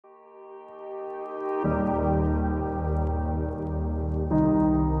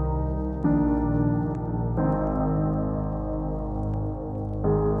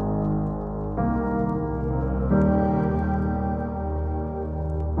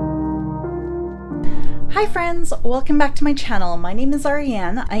Hi friends, welcome back to my channel. My name is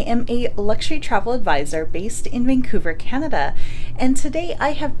Ariane. I am a luxury travel advisor based in Vancouver, Canada. And today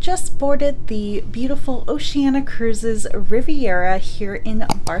I have just boarded the beautiful Oceania Cruises Riviera here in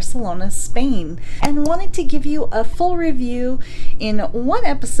Barcelona, Spain, and wanted to give you a full review in one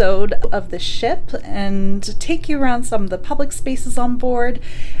episode of the ship and take you around some of the public spaces on board,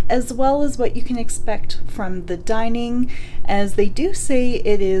 as well as what you can expect from the dining, as they do say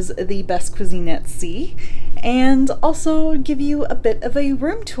it is the best cuisine at sea, and also give you a bit of a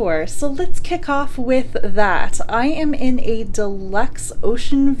room tour. So let's kick off with that. I am in a Deluxe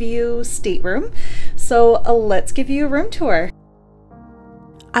Oceanview Stateroom, so let's give you a room tour.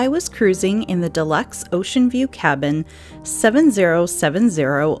 I was cruising in the Deluxe Oceanview cabin 7070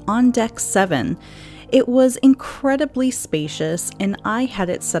 on deck 7. It was incredibly spacious, and I had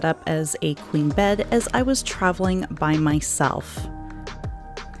it set up as a queen bed as I was traveling by myself.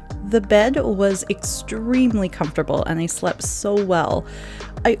 The bed was extremely comfortable and I slept so well.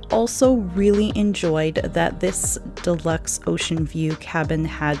 I also really enjoyed that this Deluxe Oceanview cabin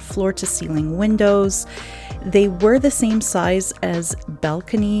had floor-to-ceiling windows. They were the same size as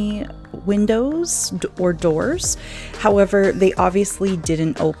balcony windows or doors. However, they obviously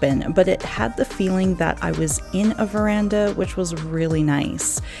didn't open, but it had the feeling that I was in a veranda, which was really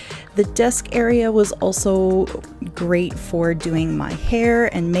nice. The desk area was also great for doing my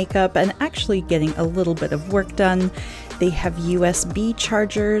hair and makeup and actually getting a little bit of work done. They have USB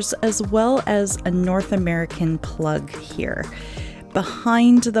chargers as well as a North American plug here.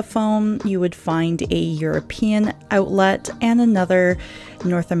 Behind the phone, you would find a European outlet and another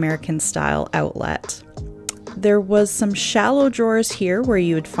North American style outlet. There was some shallow drawers here where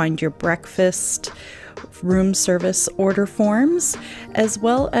you would find your breakfast, room service order forms, as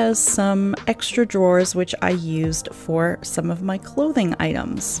well as some extra drawers which I used for some of my clothing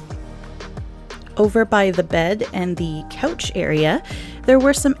items. Over by the bed and the couch area, there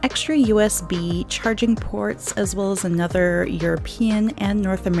were some extra USB charging ports as well as another European and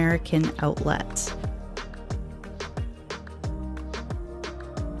North American outlet.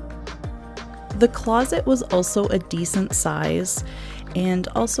 The closet was also a decent size and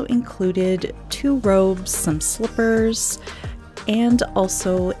also included 2 robes, some slippers, and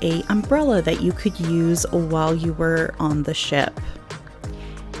also an umbrella that you could use while you were on the ship.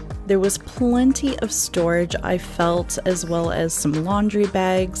 There was plenty of storage, I felt, as well as some laundry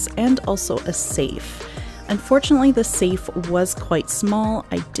bags and also a safe. Unfortunately, the safe was quite small.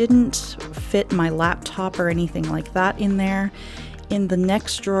 I didn't fit my laptop or anything like that in there. In the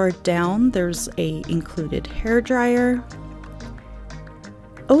next drawer down, there's a included hairdryer.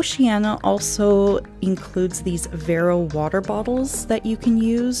 Oceania also includes these Vero water bottles that you can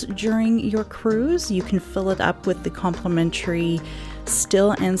use during your cruise. You can fill it up with the complimentary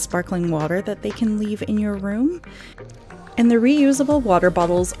still and sparkling water that they can leave in your room. And the reusable water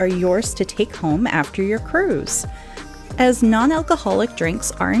bottles are yours to take home after your cruise. As non-alcoholic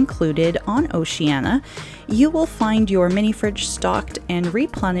drinks are included on Oceania, you will find your mini fridge stocked and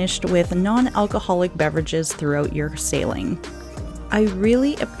replenished with non-alcoholic beverages throughout your sailing. I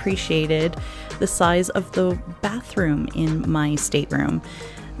really appreciated the size of the bathroom in my stateroom.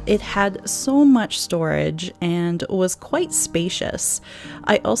 It had so much storage and was quite spacious.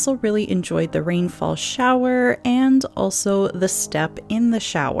 I also really enjoyed the rainfall shower and also the step in the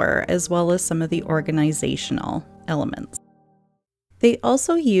shower, as well as some of the organizational elements. They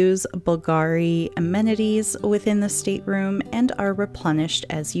also use Bulgari amenities within the stateroom and are replenished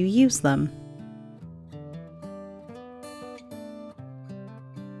as you use them.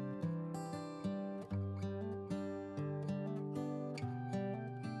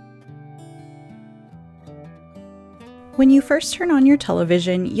 When you first turn on your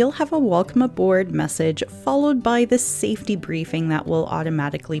television, you'll have a welcome aboard message followed by the safety briefing that will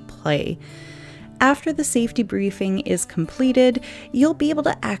automatically play. After the safety briefing is completed, you'll be able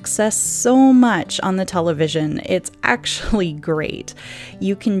to access so much on the television. It's actually great.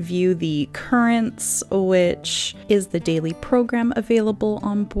 You can view the currents, which is the daily program available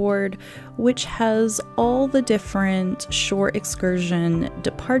on board, which has all the different shore excursion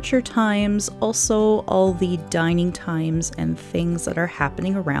departure times, also all the dining times and things that are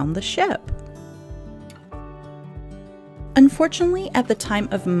happening around the ship. Unfortunately, at the time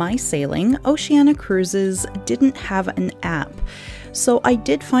of my sailing, Oceania Cruises didn't have an app, so I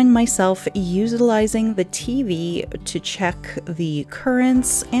did find myself utilizing the TV to check the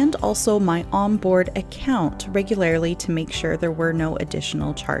currents and also my onboard account regularly to make sure there were no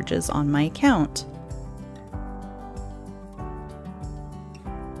additional charges on my account.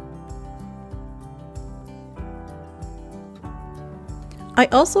 I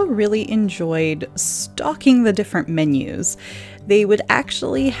also really enjoyed stocking the different menus. They would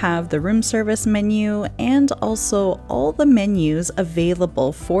actually have the room service menu and also all the menus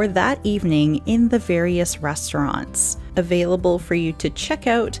available for that evening in the various restaurants, available for you to check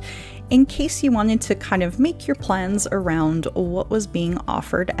out in case you wanted to kind of make your plans around what was being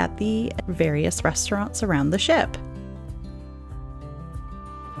offered at the various restaurants around the ship.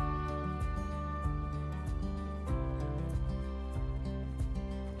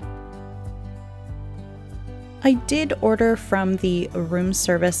 I did order from the room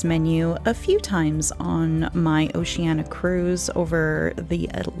service menu a few times on my Oceania cruise over the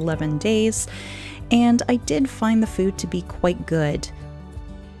 11 days, and I did find the food to be quite good.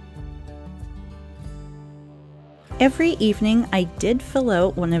 Every evening I did fill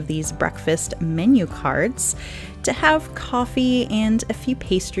out one of these breakfast menu cards to have coffee and a few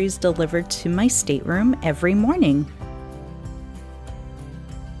pastries delivered to my stateroom every morning.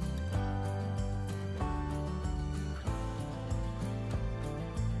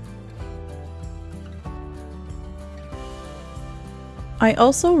 I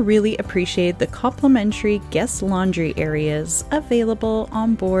also really appreciate the complimentary guest laundry areas available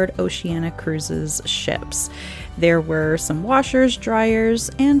on board Oceania Cruises ships. There were some washers,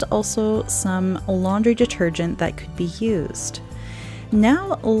 dryers, and also some laundry detergent that could be used.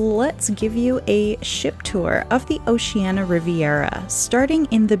 Now let's give you a ship tour of the Oceania Riviera, starting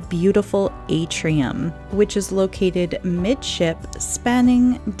in the beautiful atrium, which is located midship,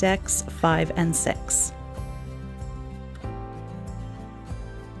 spanning decks 5 and 6.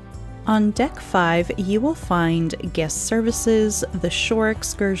 On deck 5, you will find guest services, the shore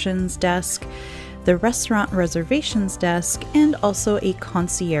excursions desk, the restaurant reservations desk, and also a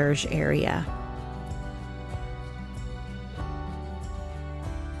concierge area.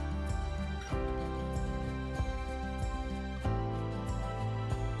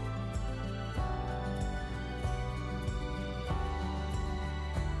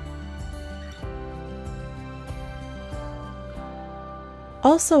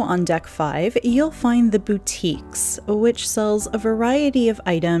 Also on deck 5, you'll find the boutiques, which sells a variety of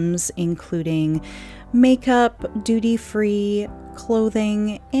items including makeup, duty-free,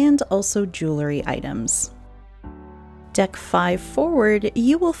 clothing, and also jewelry items. Deck 5 forward,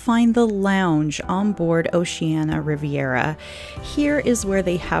 you will find the lounge on board Oceania Riviera. Here is where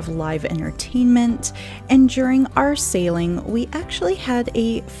they have live entertainment, and during our sailing, we actually had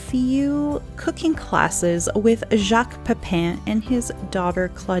a few cooking classes with Jacques Pepin and his daughter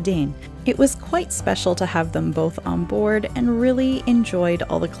Claudine. It was quite special to have them both on board and really enjoyed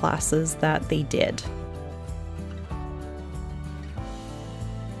all the classes that they did.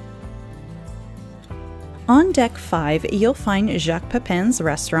 On deck 5, you'll find Jacques Pepin's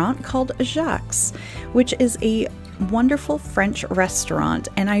restaurant called Jacques, which is a wonderful French restaurant,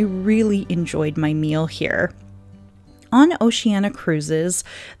 and I really enjoyed my meal here. On Oceania Cruises,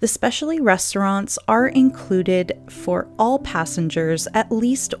 the specialty restaurants are included for all passengers at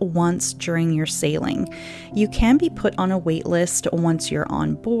least once during your sailing. You can be put on a wait list once you're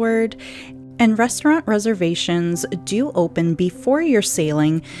on board, and restaurant reservations do open before your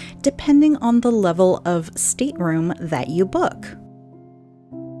sailing, depending on the level of stateroom that you book.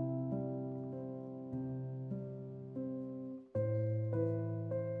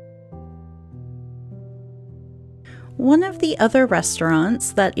 One of the other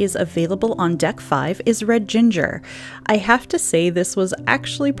restaurants that is available on deck 5 is Red Ginger. I have to say this was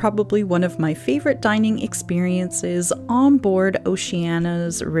actually probably one of my favorite dining experiences on board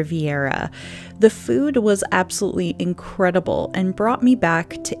Oceania's Riviera. The food was absolutely incredible and brought me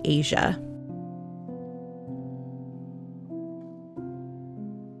back to Asia.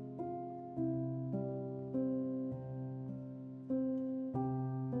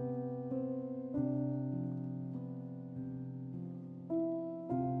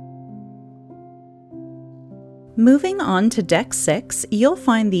 Moving on to deck 6, you'll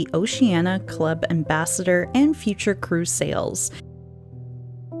find the Oceania Club Ambassador and Future Cruise Sales.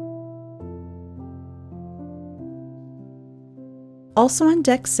 Also on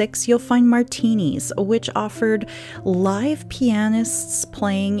deck 6, you'll find Martinis, which offered live pianists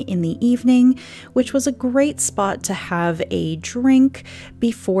playing in the evening, which was a great spot to have a drink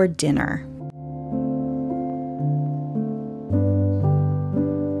before dinner.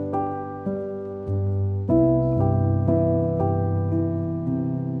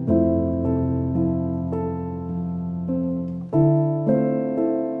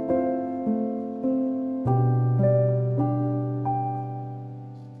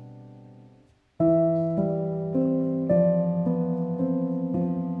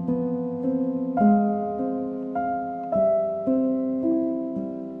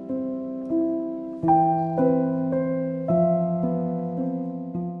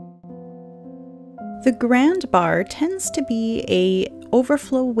 The grand bar tends to be a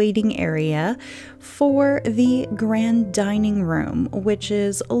overflow waiting area for the grand dining room, which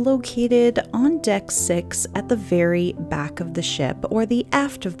is located on deck 6 at the very back of the ship, or the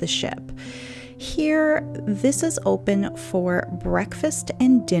aft of the ship. Here, this is open for breakfast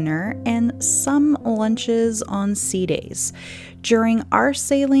and dinner and some lunches on sea days. During our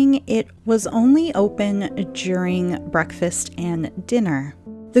sailing, it was only open during breakfast and dinner.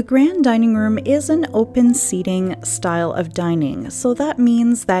 The grand dining room is an open seating style of dining, so that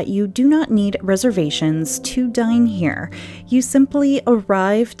means that you do not need reservations to dine here. You simply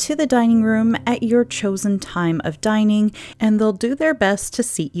arrive to the dining room at your chosen time of dining, and they'll do their best to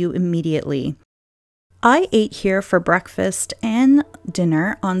seat you immediately. I ate here for breakfast and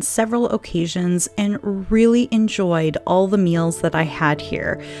dinner on several occasions and really enjoyed all the meals that I had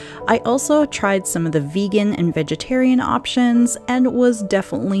here. I also tried some of the vegan and vegetarian options and was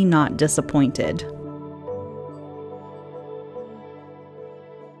definitely not disappointed.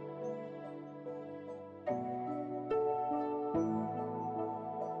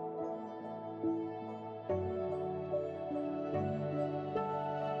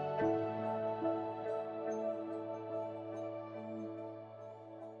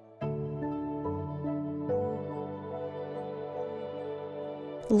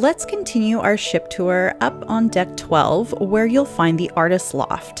 Let's continue our ship tour up on deck 12, where you'll find the artist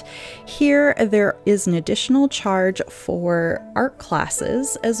loft. Here there is an additional charge for art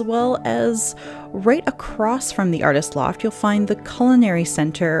classes, as well as right across from the artist loft you'll find the Culinary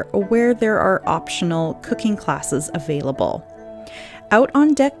Center, where there are optional cooking classes available. Out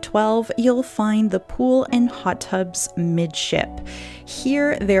on deck 12, you'll find the pool and hot tubs midship.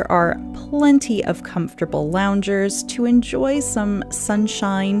 Here there are plenty of comfortable loungers to enjoy some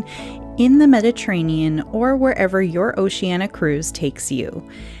sunshine in the Mediterranean or wherever your Oceania cruise takes you.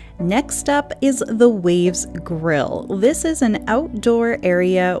 Next up is the Waves Grill. This is an outdoor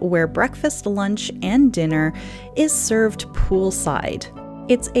area where breakfast, lunch, and dinner is served poolside.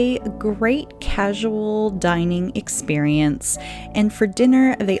 It's a great casual dining experience, and for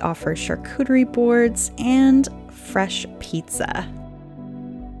dinner they offer charcuterie boards and fresh pizza.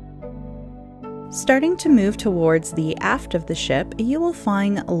 Starting to move towards the aft of the ship, you will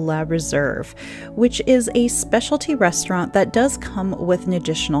find La Reserve, which is a specialty restaurant that does come with an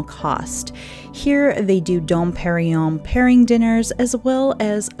additional cost. Here they do Dom Perignon pairing dinners, as well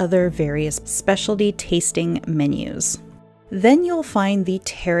as other various specialty tasting menus. Then you'll find the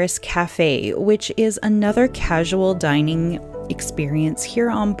Terrace Cafe, which is another casual dining experience here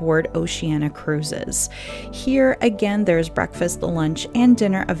on board Oceania Cruises. Here again, there's breakfast, lunch, and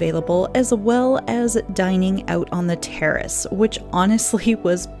dinner available, as well as dining out on the terrace, which honestly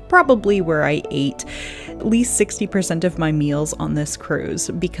was probably where I ate at least 60% of my meals on this cruise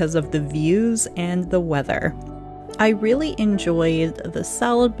because of the views and the weather. I really enjoyed the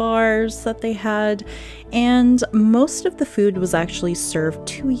salad bars that they had, and most of the food was actually served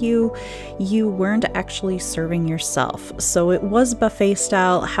to you. You weren't actually serving yourself, so it was buffet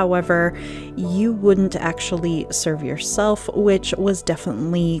style. However, you wouldn't actually serve yourself, which was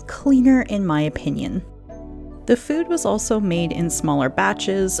definitely cleaner in my opinion. The food was also made in smaller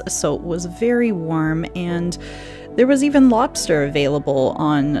batches, so it was very warm, and there was even lobster available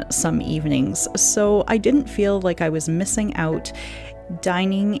on some evenings, so I didn't feel like I was missing out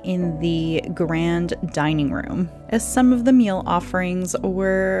dining in the grand dining room, as some of the meal offerings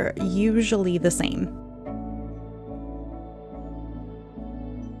were usually the same.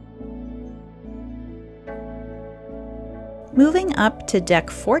 Moving up to deck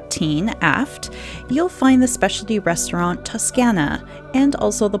 14 aft, you'll find the specialty restaurant Toscana and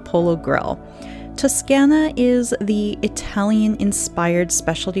also the Polo Grill. Toscana is the Italian-inspired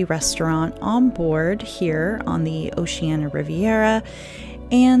specialty restaurant on board here on the Oceania Riviera,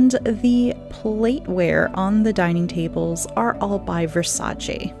 and the plateware on the dining tables are all by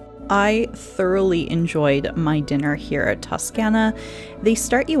Versace. I thoroughly enjoyed my dinner here at Toscana. They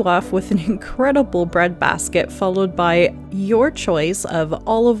start you off with an incredible bread basket, followed by your choice of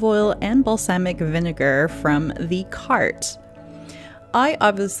olive oil and balsamic vinegar from the cart. I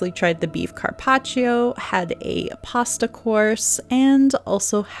obviously tried the beef carpaccio, had a pasta course, and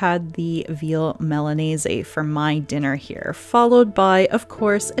also had the veal Milanese for my dinner here, followed by, of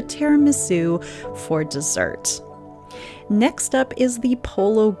course, a tiramisu for dessert. Next up is the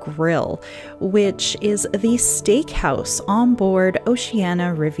Polo Grill, which is the steakhouse on board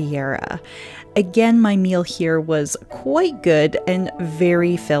Oceania Riviera. Again, my meal here was quite good and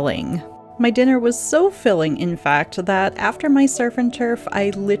very filling. My dinner was so filling, in fact, that after my surf and turf,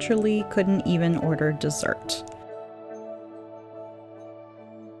 I literally couldn't even order dessert.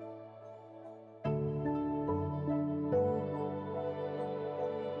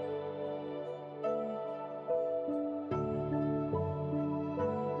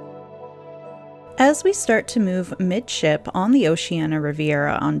 As we start to move midship on the Oceania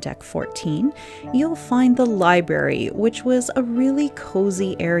Riviera on deck 14, you'll find the library, which was a really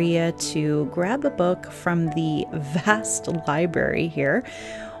cozy area to grab a book from the vast library here,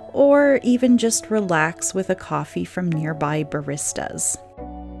 or even just relax with a coffee from nearby baristas.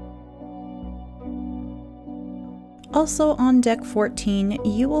 Also on deck 14,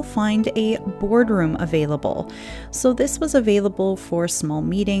 you will find a boardroom available. So this was available for small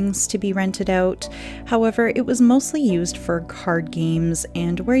meetings to be rented out. However, it was mostly used for card games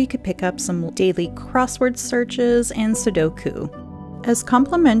and where you could pick up some daily crossword searches and Sudoku. As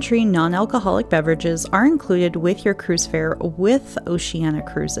complimentary non-alcoholic beverages are included with your cruise fare with Oceania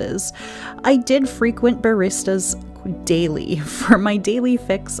Cruises, I did frequent baristas daily for my daily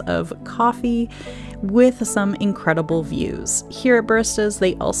fix of coffee with some incredible views. Here at Baristas,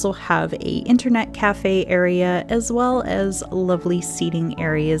 they also have a internet cafe area as well as lovely seating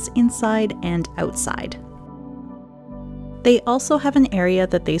areas inside and outside. They also have an area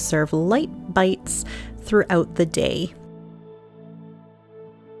that they serve light bites throughout the day.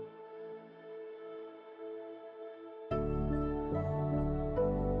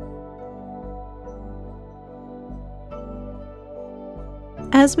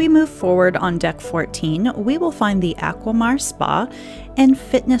 As we move forward on deck 14, we will find the Aquamar Spa and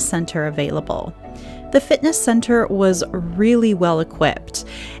Fitness Center available. The fitness center was really well equipped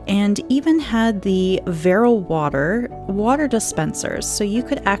and even had the Vero water dispensers, so you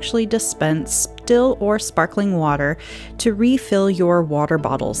could actually dispense still or sparkling water to refill your water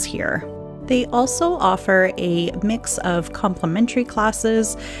bottles here. They also offer a mix of complimentary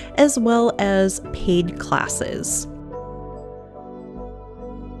classes as well as paid classes.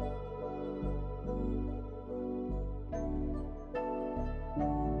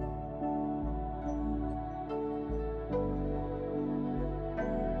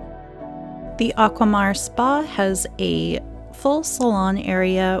 The Aquamar Spa has a full salon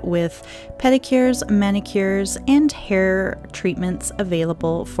area with pedicures, manicures, and hair treatments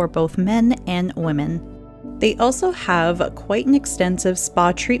available for both men and women. They also have quite an extensive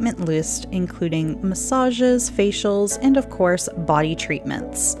spa treatment list, including massages, facials, and of course, body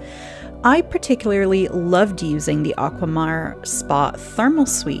treatments. I particularly loved using the Aquamar Spa Thermal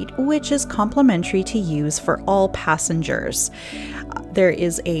Suite, which is complimentary to use for all passengers. There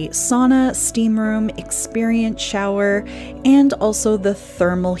is a sauna, steam room, experience shower, and also the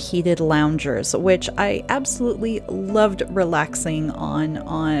thermal heated loungers, which I absolutely loved relaxing on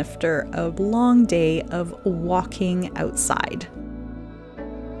after a long day of walking outside.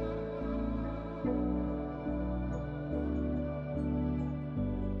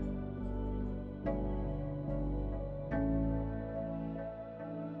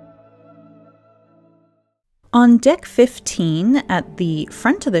 On deck 15, at the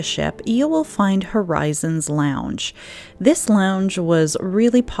front of the ship, you will find Horizons Lounge. This lounge was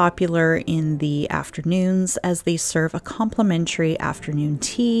really popular in the afternoons as they serve a complimentary afternoon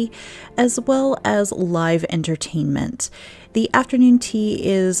tea as well as live entertainment. The afternoon tea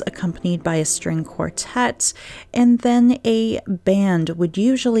is accompanied by a string quartet, and then a band would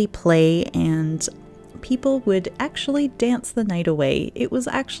usually play and people would actually dance the night away. It was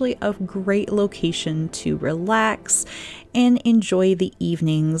actually a great location to relax and enjoy the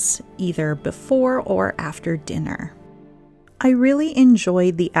evenings either before or after dinner. I really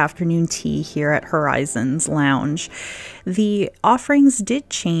enjoyed the afternoon tea here at Horizons Lounge. The offerings did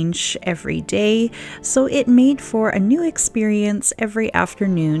change every day, so it made for a new experience every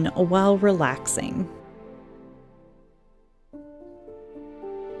afternoon while relaxing.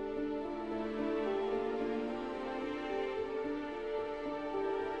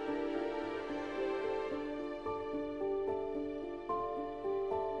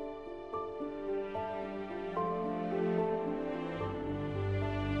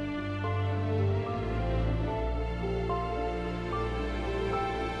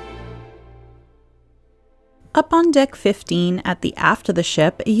 Up on deck 15 at the aft of the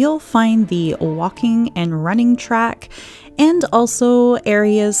ship, you'll find the walking and running track and also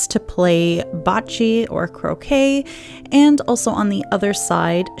areas to play bocce or croquet, and also on the other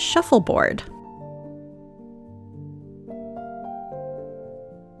side, shuffleboard.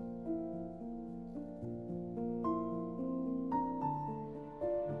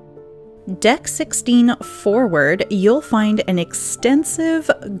 Deck 16 forward, you'll find an extensive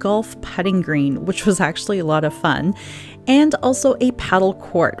golf putting green, which was actually a lot of fun, and also a paddle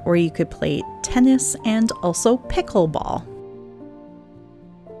court where you could play tennis and also pickleball.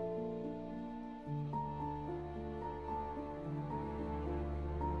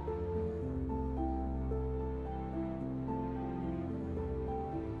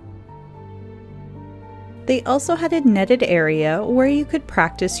 They also had a netted area where you could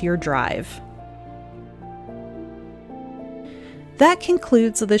practice your drive. That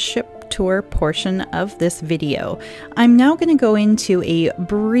concludes the ship tour portion of this video. I'm now going to go into a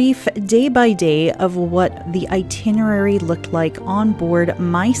brief day by day of what the itinerary looked like on board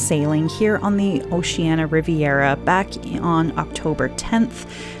my sailing here on the Oceania Riviera back on October 10th,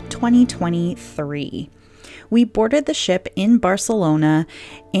 2023. We boarded the ship in Barcelona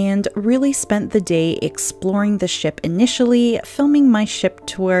and really spent the day exploring the ship initially, filming my ship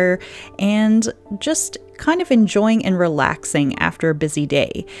tour, and just kind of enjoying and relaxing after a busy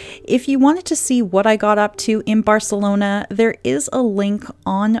day. If you wanted to see what I got up to in Barcelona, there is a link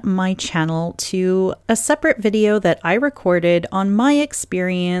on my channel to a separate video that I recorded on my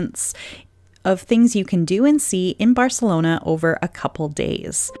experience of things you can do and see in Barcelona over a couple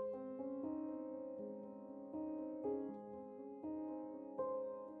days.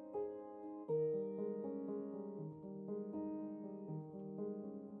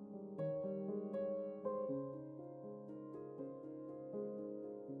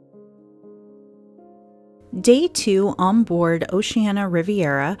 Day 2 on board Oceania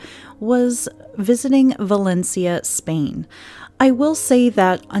Riviera was visiting Valencia, Spain. I will say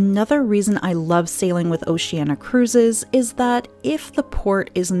that another reason I love sailing with Oceania Cruises is that if the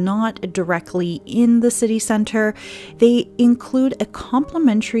port is not directly in the city center, they include a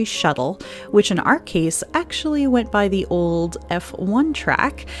complimentary shuttle, which in our case actually went by the old F1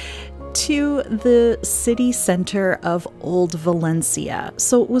 track, to the city center of Old Valencia.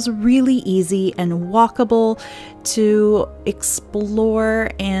 So it was really easy and walkable to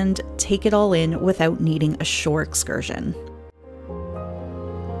explore and take it all in without needing a shore excursion.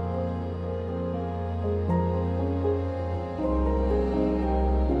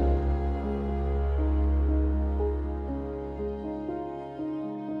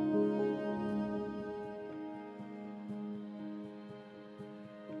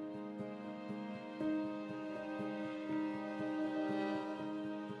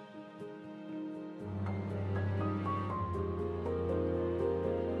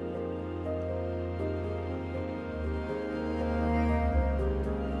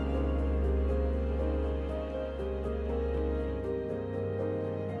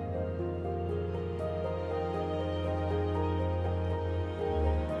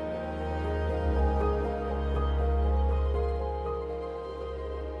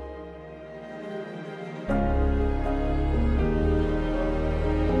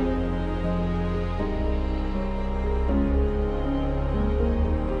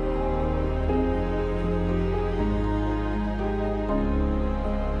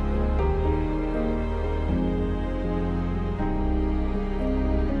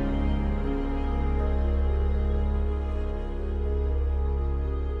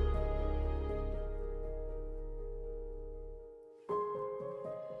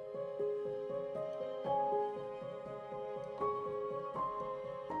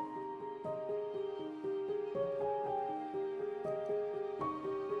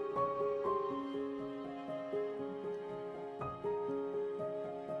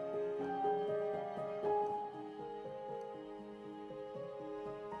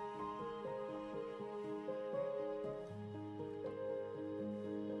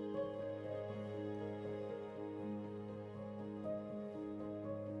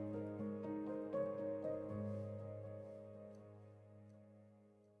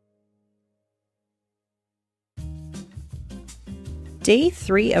 Day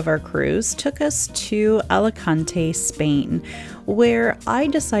 3 of our cruise took us to Alicante, Spain, where I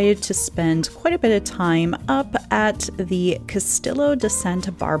decided to spend quite a bit of time up at the Castillo de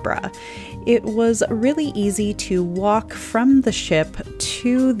Santa Barbara. It was really easy to walk from the ship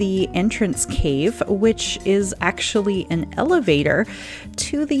to the entrance cave, which is actually an elevator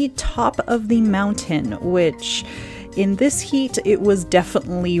to the top of the mountain, which in this heat, it was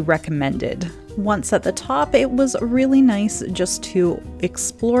definitely recommended. Once at the top, it was really nice just to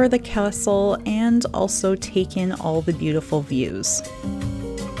explore the castle and also take in all the beautiful views.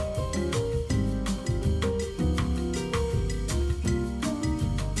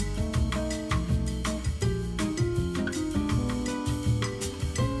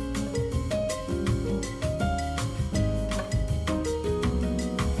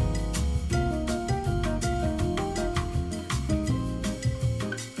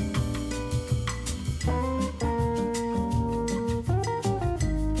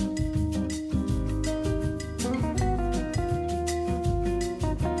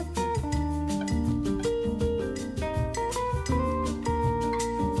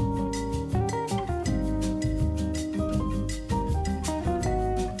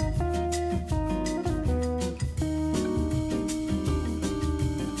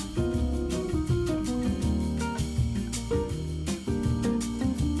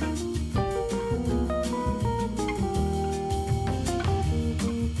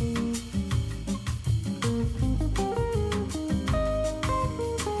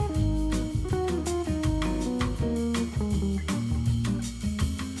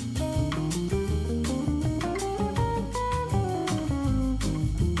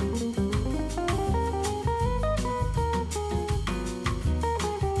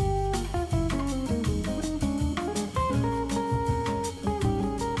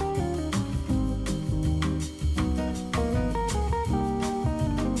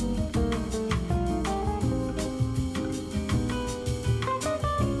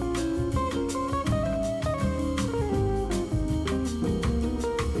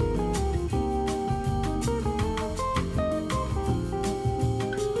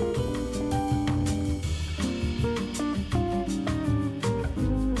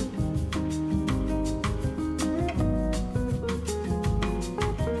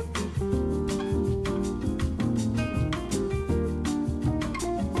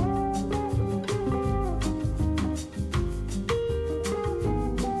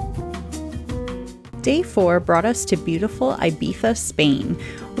 Day 4 brought us to beautiful Ibiza, Spain,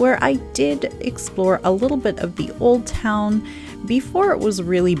 where I did explore a little bit of the old town before it was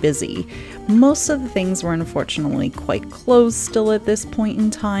really busy. Most of the things were unfortunately quite closed still at this point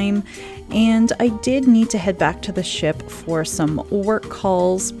in time, and I did need to head back to the ship for some work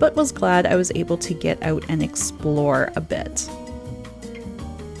calls, but was glad I was able to get out and explore a bit.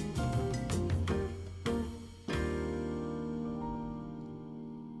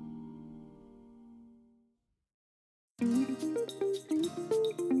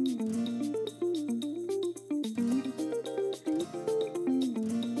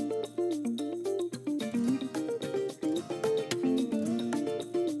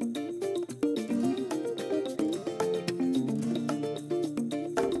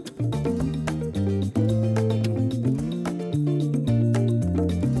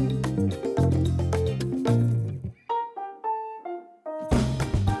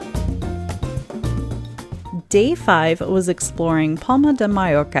 Day 5 was exploring Palma de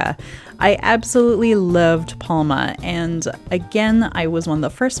Mallorca. I absolutely loved Palma, and again, I was one of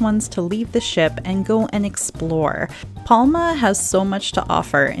the first ones to leave the ship and go and explore. Palma has so much to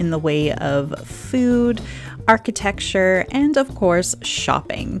offer in the way of food, architecture, and of course,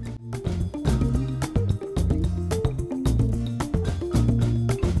 shopping.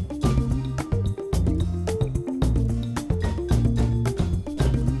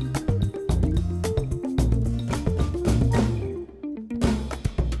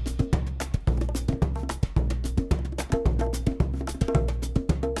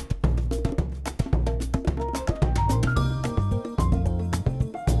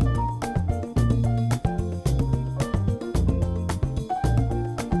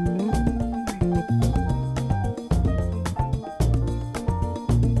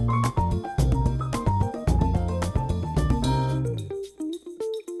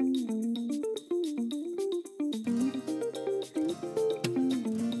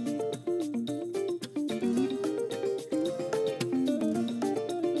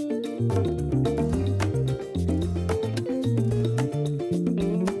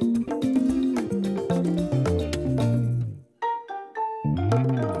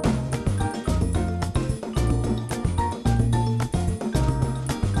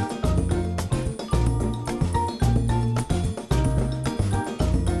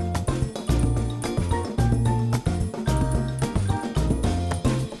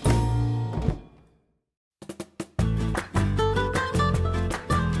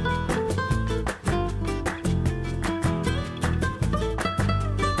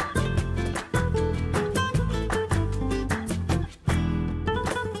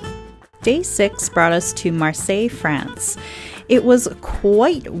 Day 6 brought us to Marseille, France. It was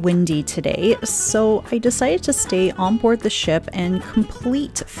quite windy today, so I decided to stay on board the ship and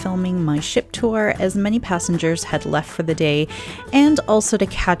complete filming my ship tour as many passengers had left for the day, and also to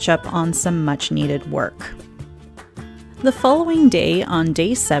catch up on some much needed work. The following day, on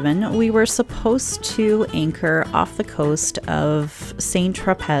day 7, we were supposed to anchor off the coast of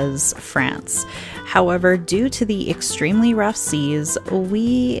Saint-Tropez, France. However, due to the extremely rough seas,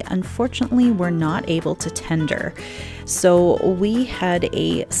 we unfortunately were not able to tender. So we had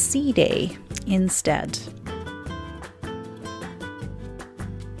a sea day instead.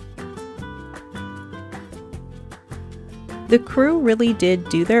 The crew really did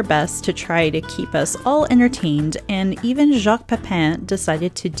do their best to try to keep us all entertained, and even Jacques Pepin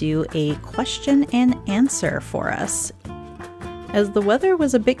decided to do a question and answer for us. As the weather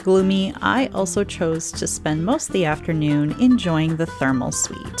was a bit gloomy, I also chose to spend most of the afternoon enjoying the thermal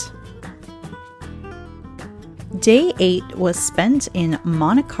suite. Day 8 was spent in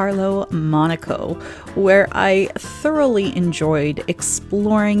Monte Carlo, Monaco, where I thoroughly enjoyed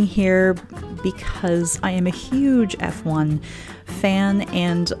exploring here because I am a huge F1 fan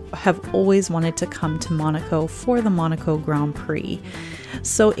and have always wanted to come to Monaco for the Monaco Grand Prix.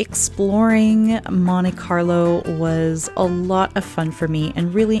 So exploring Monte Carlo was a lot of fun for me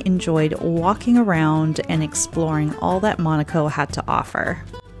and really enjoyed walking around and exploring all that Monaco had to offer.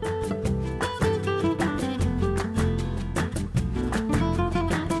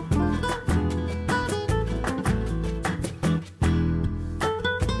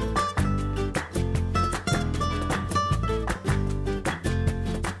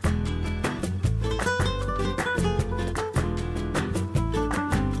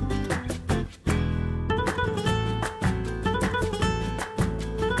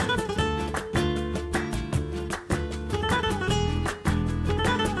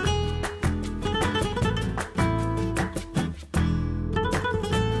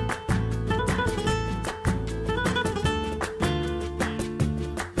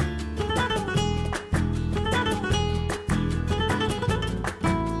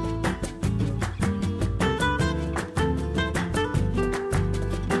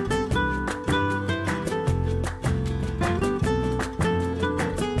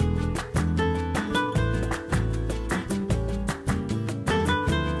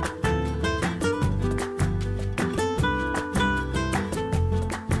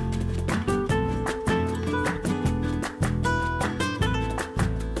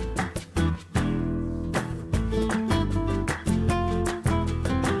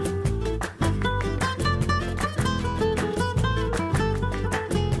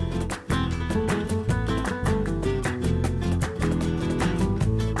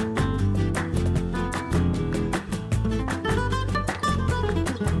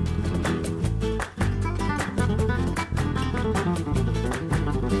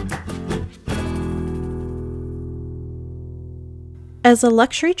 As a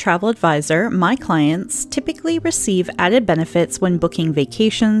luxury travel advisor, my clients typically receive added benefits when booking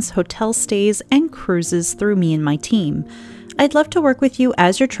vacations, hotel stays, and cruises through me and my team. I'd love to work with you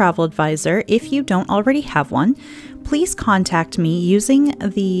as your travel advisor if you don't already have one. Please contact me using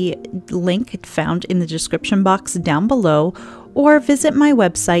the link found in the description box down below or visit my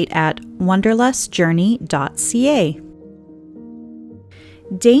website at wanderlustjourney.ca.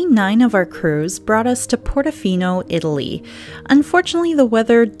 Day 9 of our cruise brought us to Portofino, Italy. Unfortunately, the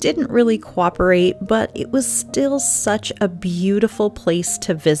weather didn't really cooperate, but it was still such a beautiful place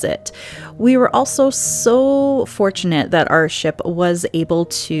to visit. We were also so fortunate that our ship was able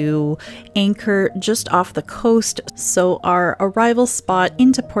to anchor just off the coast, so our arrival spot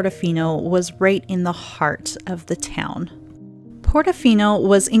into Portofino was right in the heart of the town. Portofino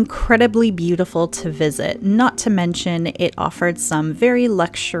was incredibly beautiful to visit, not to mention it offered some very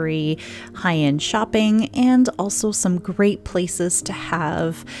luxury high-end shopping and also some great places to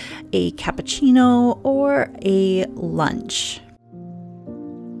have a cappuccino or a lunch.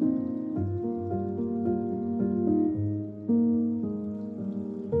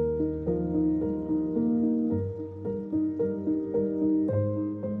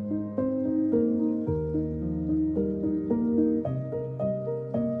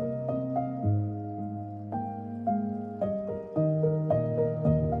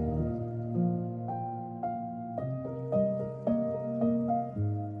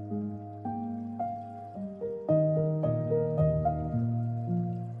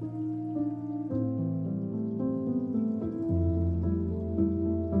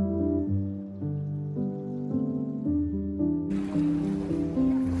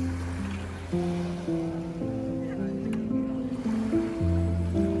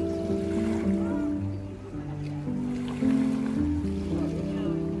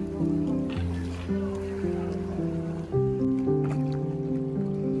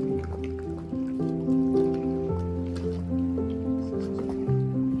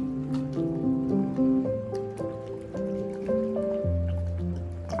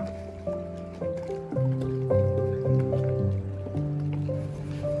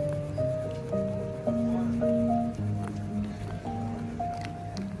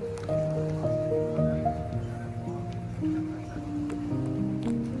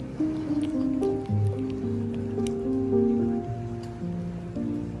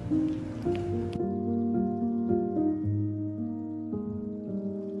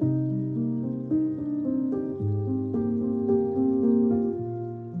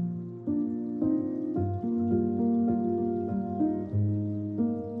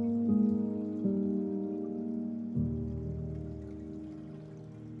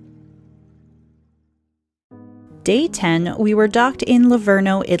 Day 10, we were docked in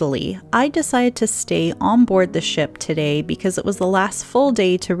Livorno, Italy. I decided to stay on board the ship today because it was the last full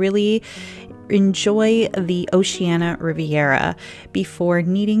day to really enjoy the Oceania Riviera before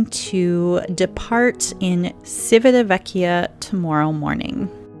needing to depart in Civitavecchia tomorrow morning.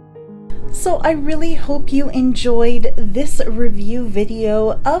 So I really hope you enjoyed this review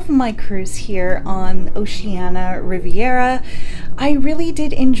video of my cruise here on Oceania Riviera. I really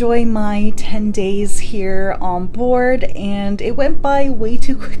did enjoy my 10 days here on board and it went by way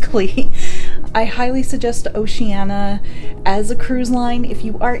too quickly. I highly suggest Oceania as a cruise line. If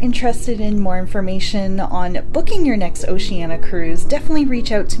you are interested in more information on booking your next Oceania cruise, definitely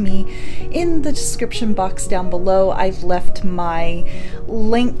reach out to me in the description box down below. I've left my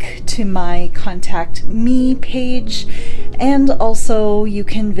link to my contact me page, and also you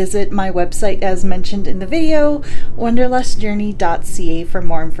can visit my website as mentioned in the video, wanderlustjourney.ca, for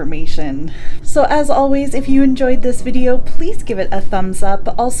more information. So as always, if you enjoyed this video, please give it a thumbs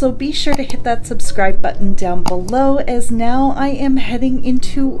up. Also be sure to hit that subscribe button down below, as now I am heading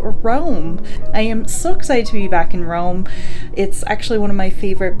into Rome. I am so excited to be back in Rome. It's actually one of my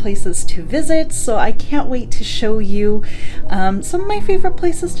favorite places to visit, so I can't wait to show you some of my favorite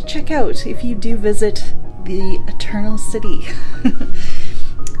places to check out if you do visit the Eternal City.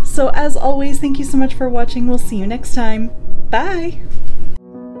 So as always, thank you so much for watching. We'll see you next time. Bye!